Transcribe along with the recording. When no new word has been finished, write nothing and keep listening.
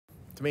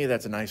to me,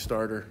 that's a nice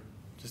starter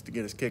just to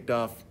get us kicked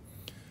off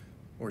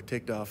or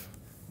ticked off.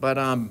 But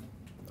on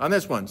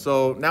this one,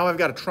 so now I've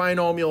got a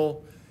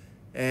trinomial,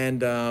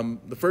 and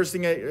the first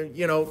thing,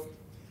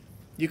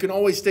 you can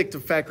always stick to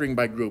factoring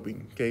by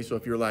grouping, okay? So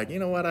if you're like, you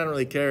know what, I don't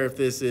really care if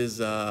this is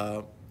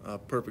a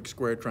perfect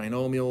square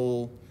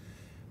trinomial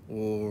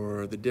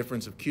or the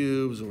difference of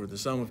cubes or the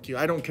sum of cubes.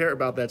 I don't care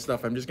about that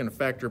stuff. I'm just going to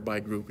factor by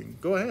grouping.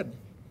 Go ahead.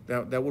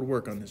 That would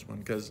work on this one,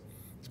 because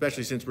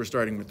especially since we're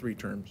starting with 3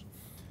 terms.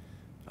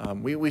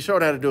 We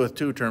showed how to do it with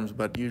 2 terms,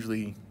 but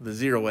usually the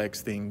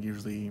 0x thing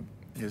usually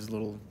is a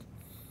little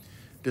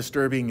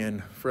disturbing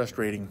and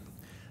frustrating.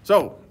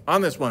 So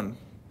on this one,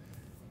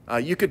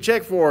 you could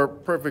check for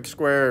perfect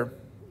square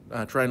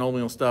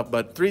trinomial stuff,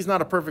 but 3 is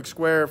not a perfect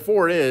square.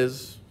 4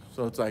 is,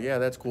 so it's like, yeah,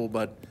 that's cool,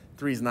 but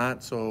 3 is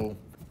not. So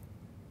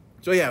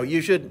yeah,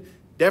 you should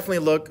definitely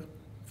look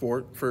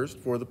first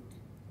for the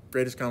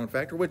greatest common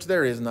factor, which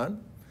there is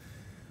none.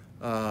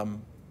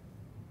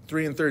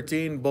 3 and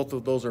 13, both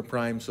of those are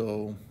prime,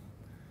 so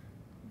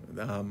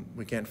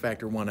we can't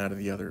factor one out of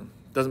the other.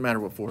 Doesn't matter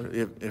what 4,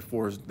 if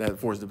 4 is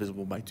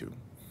divisible by 2.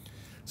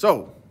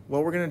 So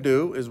what we're going to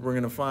do is we're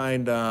going to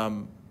find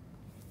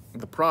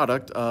the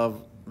product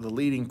of the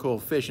leading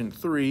coefficient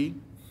 3,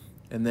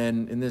 and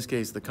then in this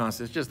case the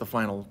constant. It's just the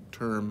final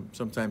term.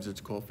 Sometimes it's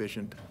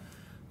coefficient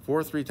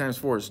 4. 3 times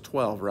 4 is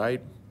 12,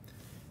 right?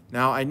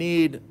 Now I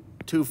need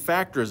 2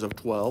 factors of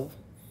 12.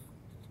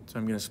 So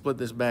I'm going to split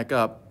this back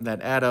up,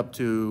 that add up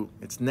to,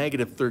 it's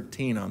negative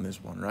 13 on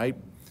this one, right?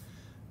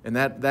 And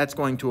that's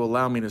going to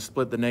allow me to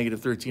split the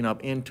negative 13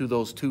 up into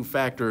those 2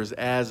 factors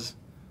as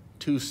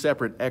 2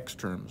 separate x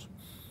terms.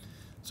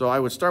 So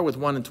I would start with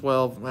 1 and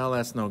 12. Well,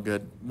 that's no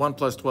good. 1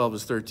 plus 12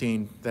 is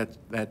 13.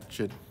 That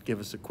should give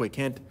us a quick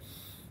hint.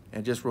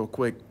 And just real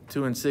quick,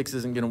 2 and 6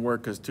 isn't going to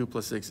work because 2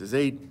 plus 6 is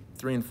 8.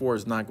 3 and 4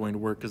 is not going to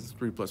work because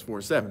 3 plus 4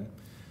 is 7.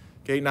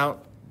 Okay, now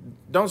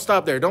don't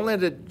stop there. Don't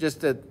let it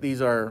just that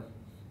these are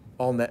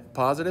all net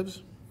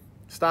positives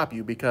stop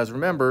you, because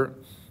remember,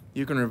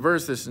 you can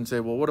reverse this and say,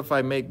 well, what if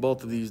I make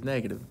both of these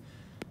negative?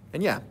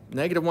 And yeah,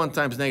 negative 1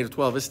 times negative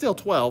 12 is still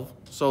 12,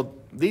 so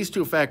these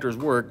 2 factors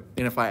work,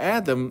 and if I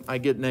add them, I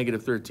get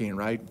negative 13,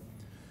 right?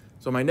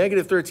 So my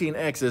negative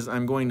 13x's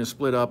I'm going to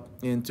split up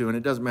into, and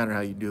it doesn't matter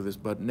how you do this,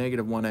 but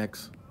negative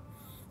 1x,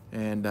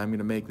 and I'm going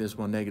to make this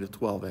one negative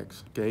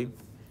 12x, okay?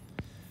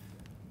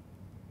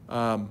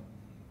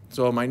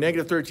 So my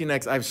negative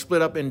 13x, I've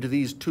split up into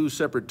these 2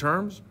 separate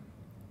terms.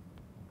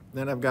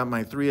 Then I've got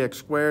my 3x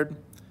squared,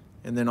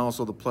 and then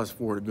also the plus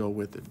 4 to go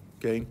with it,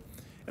 okay?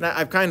 And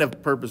I've kind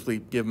of purposely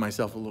given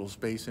myself a little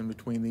space in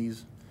between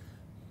these,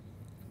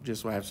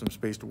 just so I have some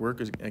space to work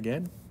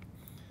again,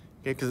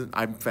 okay? Because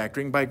I'm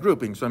factoring by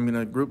grouping, so I'm going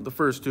to group the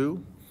first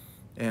 2,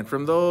 and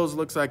from those,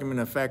 looks like I'm going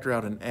to factor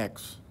out an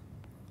x.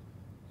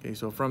 Okay,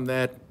 so from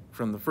that,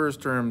 from the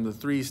first term, the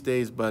 3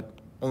 stays, but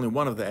only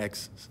one of the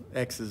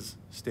x's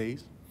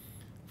stays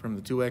from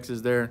the 2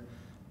 x's there,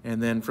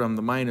 and then from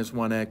the minus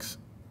 1x,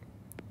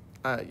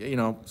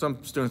 some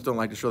students don't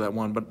like to show that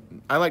 1, but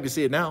I like to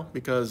see it now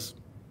because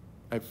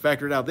I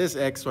factored out this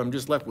x, so I'm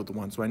just left with the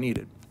 1, so I need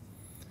it.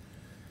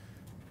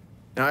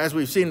 Now, as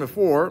we've seen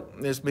before,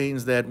 this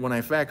means that when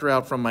I factor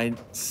out from my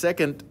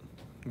second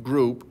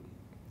group,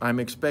 I'm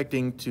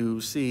expecting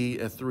to see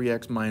a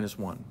 3x minus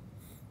 1.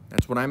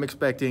 That's what I'm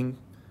expecting.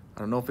 I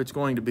don't know if it's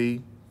going to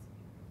be,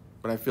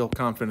 but I feel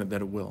confident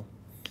that it will.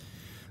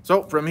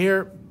 So from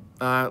here,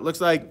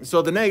 looks like,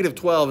 so the negative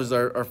 12 is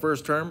our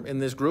first term in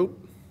this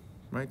group.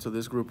 Right, so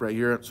this group right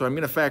here. So I'm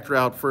going to factor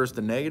out first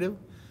the negative,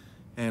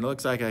 and it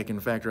looks like I can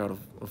factor out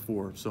a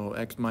 4. So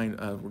x minus,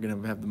 we're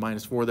going to have the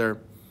minus 4 there.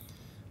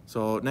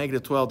 So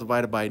negative 12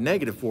 divided by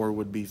negative 4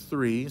 would be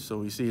 3. So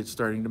we see it's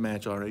starting to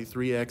match already.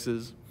 3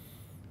 x's.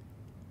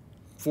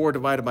 4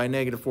 divided by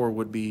negative 4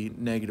 would be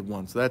negative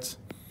 1. So that's,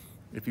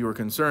 if you were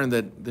concerned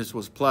that this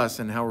was plus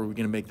and how are we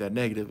going to make that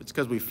negative, it's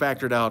because we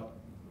factored out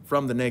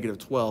from the negative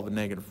 12 and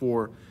negative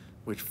 4,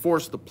 which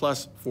forced the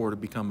plus 4 to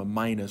become a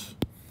minus.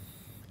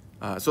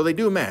 So they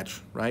do match,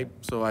 right?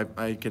 So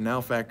I can now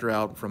factor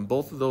out from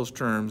both of those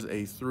terms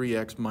a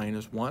 3x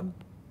minus 1.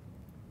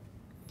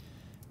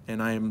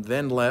 And I am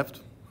then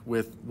left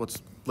with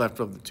what's left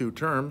of the 2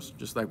 terms,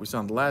 just like we saw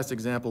in the last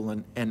example,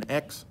 an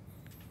x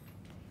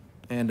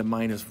and a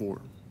minus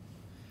 4.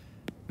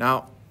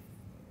 Now,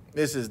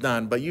 this is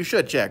done, but you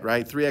should check,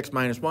 right? 3x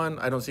minus 1,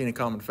 I don't see any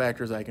common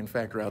factors I can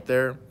factor out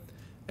there.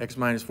 X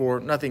minus 4,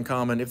 nothing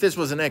common. If this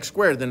was an x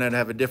squared, then I'd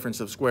have a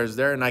difference of squares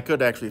there, and I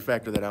could actually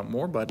factor that out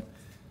more, but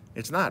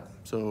it's not,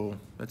 so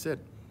that's it.